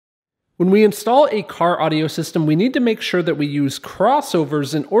When we install a car audio system, we need to make sure that we use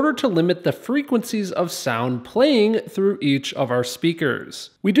crossovers in order to limit the frequencies of sound playing through each of our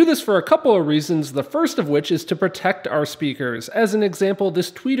speakers. We do this for a couple of reasons, the first of which is to protect our speakers. As an example, this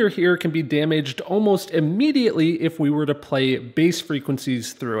tweeter here can be damaged almost immediately if we were to play bass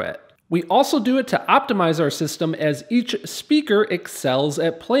frequencies through it. We also do it to optimize our system as each speaker excels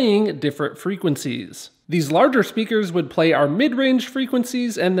at playing different frequencies. These larger speakers would play our mid-range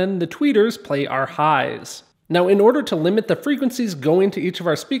frequencies, and then the tweeters play our highs. Now, in order to limit the frequencies going to each of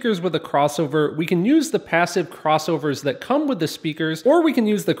our speakers with a crossover, we can use the passive crossovers that come with the speakers, or we can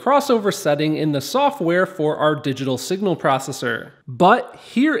use the crossover setting in the software for our digital signal processor. But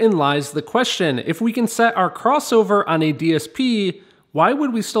herein lies the question. If we can set our crossover on a DSP, why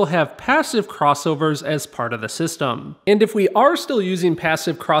would we still have passive crossovers as part of the system? And if we are still using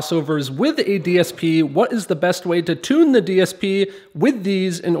passive crossovers with a DSP, what is the best way to tune the DSP with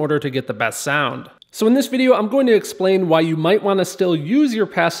these in order to get the best sound? So in this video, I'm going to explain why you might want to still use your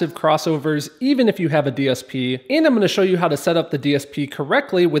passive crossovers even if you have a DSP, and I'm going to show you how to set up the DSP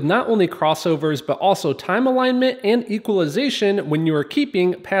correctly with not only crossovers, but also time alignment and equalization when you are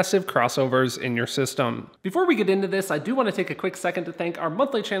keeping passive crossovers in your system. Before we get into this, I do want to take a quick second to thank our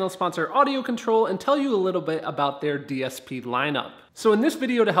monthly channel sponsor, Audio Control, and tell you a little bit about their DSP lineup. So in this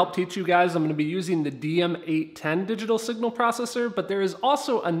video, to help teach you guys, I'm going to be using the DM810 digital signal processor, but there is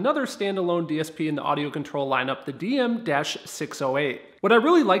also another standalone DSP in the Audio Control lineup, the DM-608. What I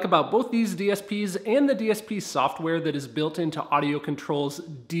really like about both these DSPs and the DSP software that is built into Audio Control's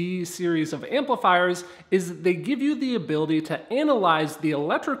D series of amplifiers is they give you the ability to analyze the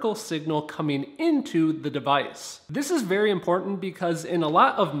electrical signal coming into the device. This is very important because in a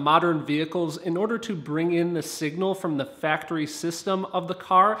lot of modern vehicles, in order to bring in the signal from the factory system of the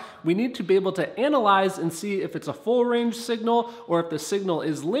car, we need to be able to analyze and see if it's a full range signal or if the signal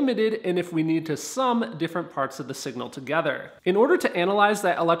is limited and if we need to sum different parts of the signal together. In order to analyze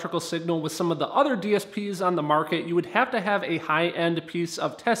that electrical signal with some of the other DSPs on the market, you would have to have a high-end piece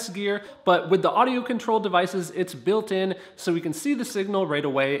of test gear, but with the Audio Control devices, it's built in so we can see the signal right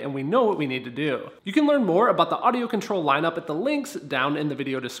away and we know what we need to do. You can learn more about the Audio Control lineup at the links down in the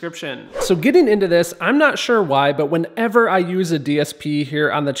video description. So getting into this, I'm not sure why, but whenever I use a DSP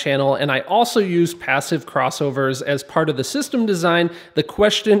here on the channel and I also use passive crossovers as part of the system design, the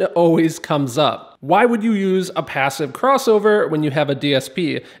question always comes up. Why would you use a passive crossover when you have a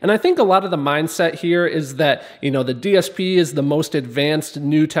DSP? And I think a lot of the mindset here is that, the DSP is the most advanced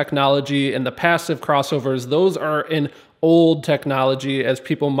new technology and the passive crossovers, those are in old technology, as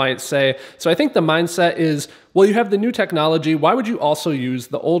people might say. So I think the mindset is, well, you have the new technology, why would you also use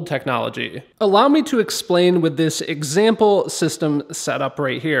the old technology? Allow me to explain with this example system setup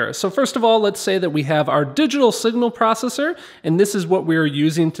right here. So first of all, let's say that we have our digital signal processor, and this is what we're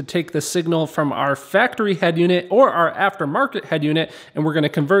using to take the signal from our factory head unit or our aftermarket head unit, and we're going to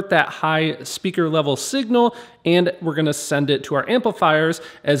convert that high speaker level signal and we're going to send it to our amplifiers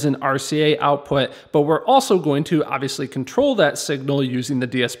as an RCA output, but we're also going to obviously control that signal using the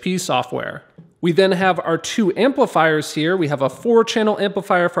DSP software. We then have our two amplifiers here. We have a 4-channel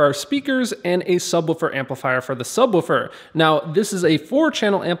amplifier for our speakers and a subwoofer amplifier for the subwoofer. Now, this is a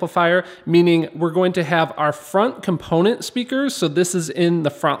 4-channel amplifier, meaning we're going to have our front component speakers. So this is in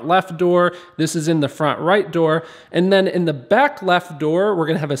the front left door, this is in the front right door, and then in the back left door, we're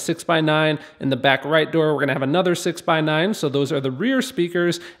gonna have a 6x9. In the back right door, we're gonna have another 6x9. So those are the rear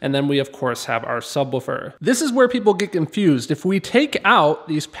speakers, and then we of course have our subwoofer. This is where people get confused. If we take out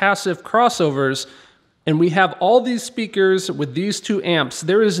these passive crossovers, and we have all these speakers with these two amps,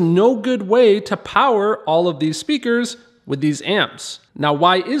 there is no good way to power all of these speakers with these amps. Now,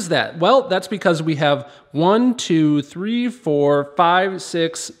 why is that? Well, that's because we have 1, 2, 3, 4, 5,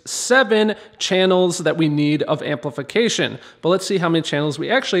 6, 7 channels that we need of amplification. But let's see how many channels we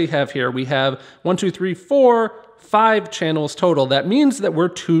actually have here. We have 1, 2, 3, 4, 5 channels total. That means that we're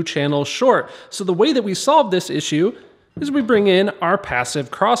 2 channels short. So the way that we solve this issue is we bring in our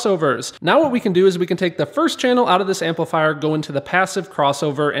passive crossovers. Now what we can do is we can take the first channel out of this amplifier, go into the passive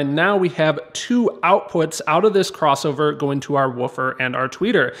crossover, and now we have 2 outputs out of this crossover going to our woofer and our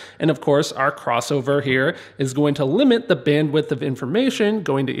tweeter. And of course, our crossover here is going to limit the bandwidth of information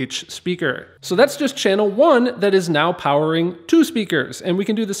going to each speaker. So that's just channel 1 that is now powering 2 speakers. And we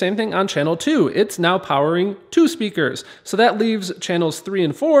can do the same thing on channel 2. It's now powering 2 speakers. So that leaves channels 3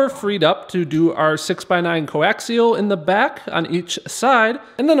 and 4 freed up to do our 6x9 coaxial in the back on each side,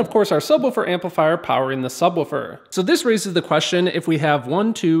 and then of course our subwoofer amplifier powering the subwoofer. So this raises the question, if we have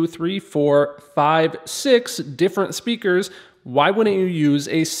 1, 2, 3, 4, 5, 6 different speakers, why wouldn't you use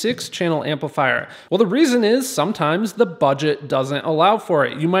a 6-channel amplifier? Well, the reason is sometimes the budget doesn't allow for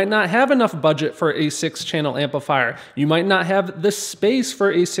it. You might not have enough budget for a 6-channel amplifier. You might not have the space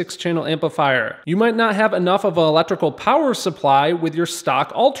for a 6-channel amplifier. You might not have enough of an electrical power supply with your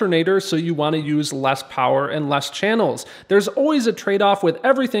stock alternator, so you want to use less power and less channels. There's always a trade-off with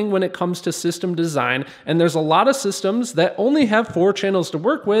everything when it comes to system design, and there's a lot of systems that only have 4 channels to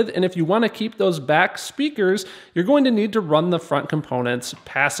work with, and if you want to keep those back speakers, you're going to need to run the front components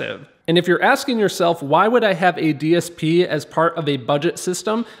passive. And if you're asking yourself, why would I have a DSP as part of a budget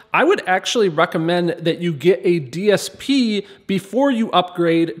system? I would actually recommend that you get a DSP before you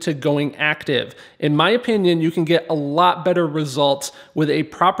upgrade to going active. In my opinion, you can get a lot better results with a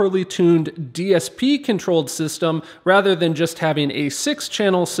properly tuned DSP controlled system rather than just having a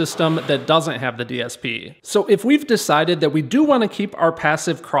 6-channel system that doesn't have the DSP. So if we've decided that we do want to keep our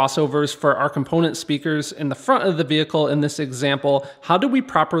passive crossovers for our component speakers in the front of the vehicle in this example, how do we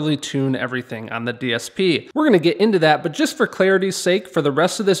properly tune everything on the DSP? We're going to get into that, but just for clarity's sake, for the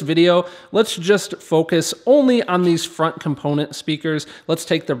rest of this video, let's just focus only on these front component speakers. Let's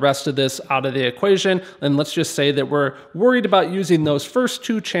take the rest of this out of the equation, and let's just say that we're worried about using those first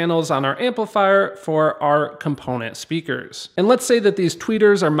 2 channels on our amplifier for our component speakers. And let's say that these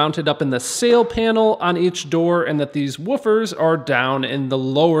tweeters are mounted up in the sail panel on each door, and that these woofers are down in the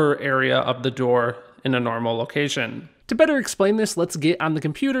lower area of the door in a normal location. To better explain this, let's get on the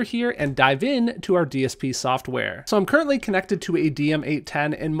computer here and dive in to our DSP software. So I'm currently connected to a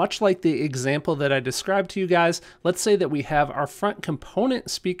DM810, and much like the example that I described to you guys, let's say that we have our front component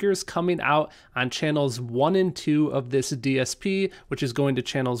speakers coming out on channels 1 and 2 of this DSP, which is going to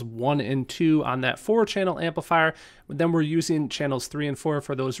channels 1 and 2 on that 4-channel amplifier. Then we're using channels 3 and 4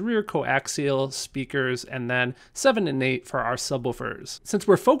 for those rear coaxial speakers, and then 7 and 8 for our subwoofers. Since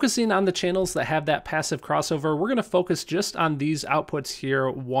we're focusing on the channels that have that passive crossover, we're going to focus just on these outputs here,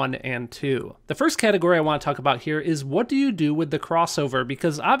 1 and 2. The first category I want to talk about here is what do you do with the crossover?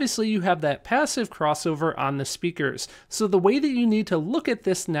 Because obviously you have that passive crossover on the speakers. So the way that you need to look at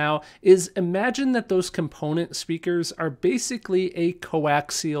this now is imagine that those component speakers are basically a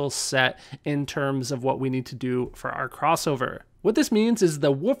coaxial set in terms of what we need to do for our crossover. What this means is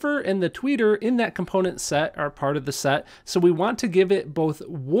the woofer and the tweeter in that component set are part of the set, so we want to give it both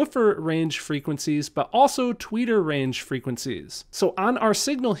woofer range frequencies but also tweeter range frequencies. So on our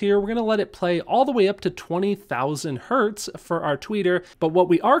signal here, we're going to let it play all the way up to 20,000 hertz for our tweeter, but what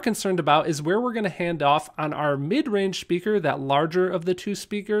we are concerned about is where we're going to hand off on our mid-range speaker, that larger of the 2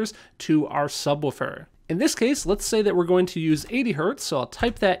 speakers, to our subwoofer. In this case, let's say that we're going to use 80 hertz, so I'll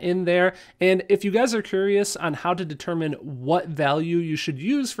type that in there. And if you guys are curious on how to determine what value you should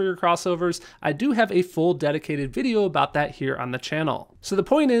use for your crossovers, I do have a full dedicated video about that here on the channel. So the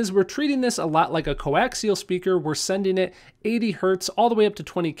point is, we're treating this a lot like a coaxial speaker. We're sending it 80 hertz all the way up to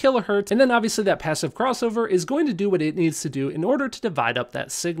 20 kilohertz, and then obviously that passive crossover is going to do what it needs to do in order to divide up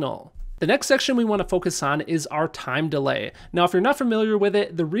that signal. The next section we want to focus on is our time delay. Now, if you're not familiar with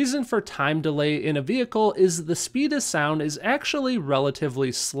it, the reason for time delay in a vehicle is the speed of sound is actually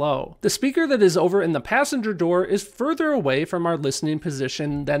relatively slow. The speaker that is over in the passenger door is further away from our listening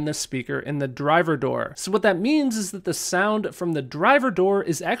position than the speaker in the driver door. So what that means is that the sound from the driver door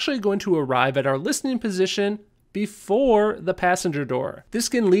is actually going to arrive at our listening position before the passenger door. This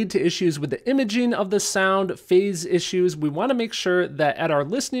can lead to issues with the imaging of the sound, phase issues. We want to make sure that at our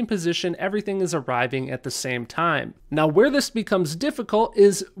listening position, everything is arriving at the same time. Now, where this becomes difficult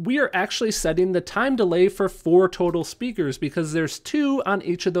is we are actually setting the time delay for 4 total speakers because there's 2 on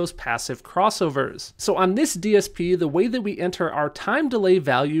each of those passive crossovers. So on this DSP, the way that we enter our time delay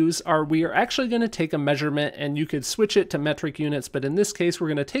values are we are actually going to take a measurement, and you could switch it to metric units, but in this case, we're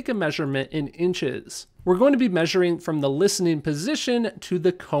going to take a measurement in inches. We're going to be measuring from the listening position to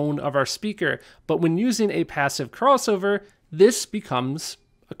the cone of our speaker, but when using a passive crossover, this becomes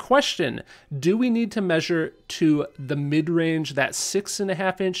a question. Do we need to measure to the mid-range, that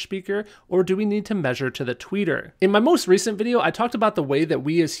 6.5-inch speaker, or do we need to measure to the tweeter? In my most recent video, I talked about the way that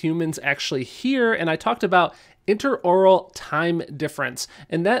we as humans actually hear, and I talked about interaural time difference,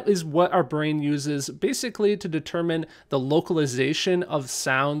 and that is what our brain uses basically to determine the localization of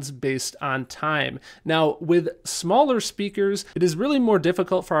sounds based on time. Now, with smaller speakers, it is really more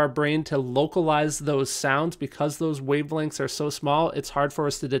difficult for our brain to localize those sounds because those wavelengths are so small. It's hard for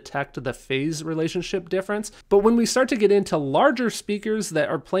us to detect the phase relationship difference. But when we start to get into larger speakers that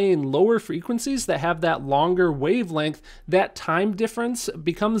are playing lower frequencies that have that longer wavelength, that time difference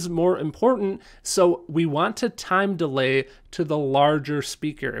becomes more important. So we want to time delay to the larger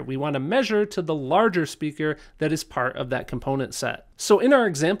speaker. We want to measure to the larger speaker that is part of that component set. So in our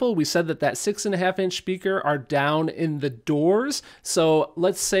example, we said that 6.5-inch speaker are down in the doors. So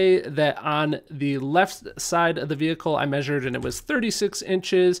let's say that on the left side of the vehicle, I measured and it was 36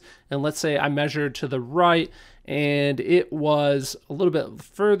 inches. And let's say I measured to the right and it was a little bit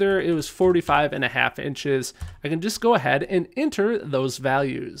further, it was 45.5 inches. I can just go ahead and enter those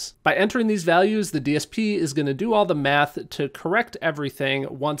values. By entering these values, the DSP is going to do all the math to correct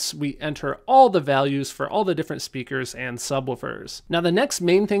everything once we enter all the values for all the different speakers and subwoofers. Now the next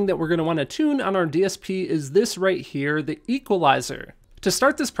main thing that we're going to want to tune on our DSP is this right here, the equalizer. To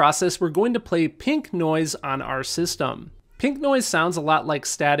start this process, we're going to play pink noise on our system. Pink noise sounds a lot like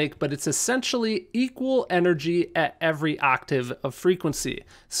static, but it's essentially equal energy at every octave of frequency.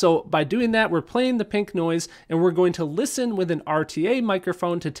 So by doing that, we're playing the pink noise and we're going to listen with an RTA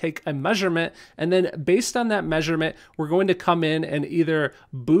microphone to take a measurement. And then based on that measurement, we're going to come in and either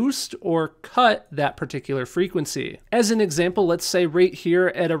boost or cut that particular frequency. As an example, let's say right here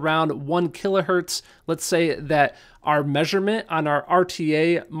at around 1 kilohertz, let's say that our measurement on our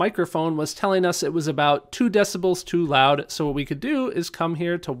RTA microphone was telling us it was about 2 decibels too loud. So what we could do is come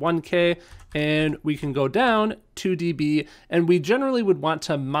here to 1K and we can go down 2 dB, and we generally would want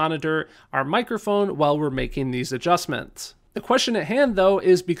to monitor our microphone while we're making these adjustments. The question at hand though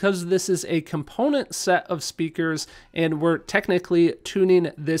is, because this is a component set of speakers and we're technically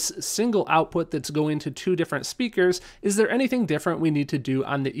tuning this single output that's going to 2 different speakers, is there anything different we need to do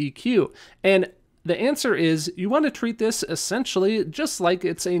on the EQ? And the answer is you want to treat this essentially just like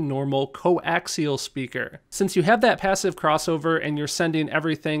it's a normal coaxial speaker. Since you have that passive crossover and you're sending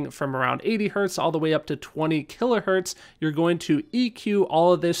everything from around 80 hertz all the way up to 20 kilohertz, you're going to EQ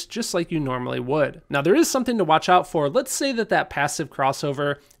all of this just like you normally would. Now there is something to watch out for. Let's say that passive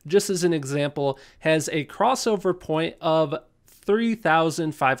crossover, just as an example, has a crossover point of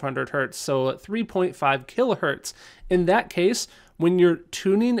 3,500 hertz, so 3.5 kilohertz. In that case, when you're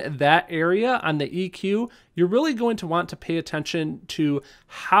tuning that area on the EQ, you're really going to want to pay attention to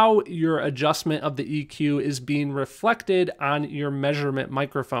how your adjustment of the EQ is being reflected on your measurement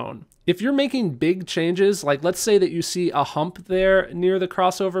microphone. If you're making big changes, like let's say that you see a hump there near the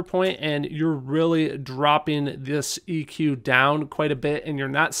crossover point and you're really dropping this EQ down quite a bit and you're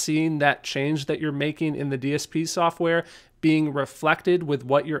not seeing that change that you're making in the DSP software being reflected with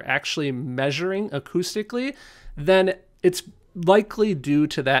what you're actually measuring acoustically, then it's likely due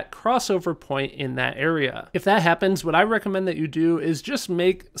to that crossover point in that area. If that happens, what I recommend that you do is just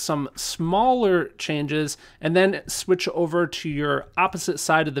make some smaller changes and then switch over to your opposite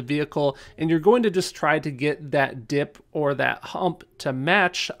side of the vehicle, and you're going to just try to get that dip or that hump to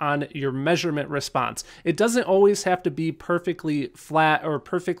match on your measurement response. It doesn't always have to be perfectly flat or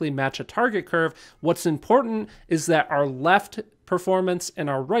perfectly match a target curve. What's important is that our left performance and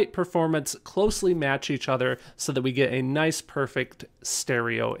our right performance closely match each other so that we get a nice, perfect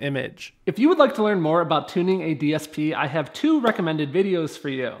stereo image. If you would like to learn more about tuning a DSP, I have 2 recommended videos for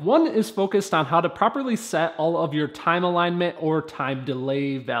you. One is focused on how to properly set all of your time alignment or time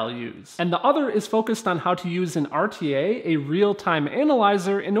delay values. And the other is focused on how to use an RTA, a real-time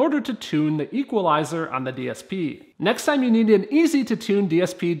analyzer, in order to tune the equalizer on the DSP. Next time you need an easy to tune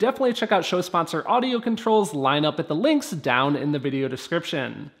DSP, definitely check out show sponsor Audio Control's lineup at the links down in the video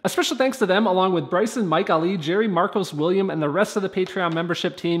description. A special thanks to them, along with Bryson, Mike Ali, Jerry, Marcos, William, and the rest of the Patreon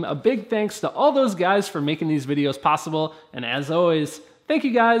membership team. A big thanks to all those guys for making these videos possible. And as always, thank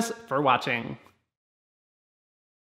you guys for watching.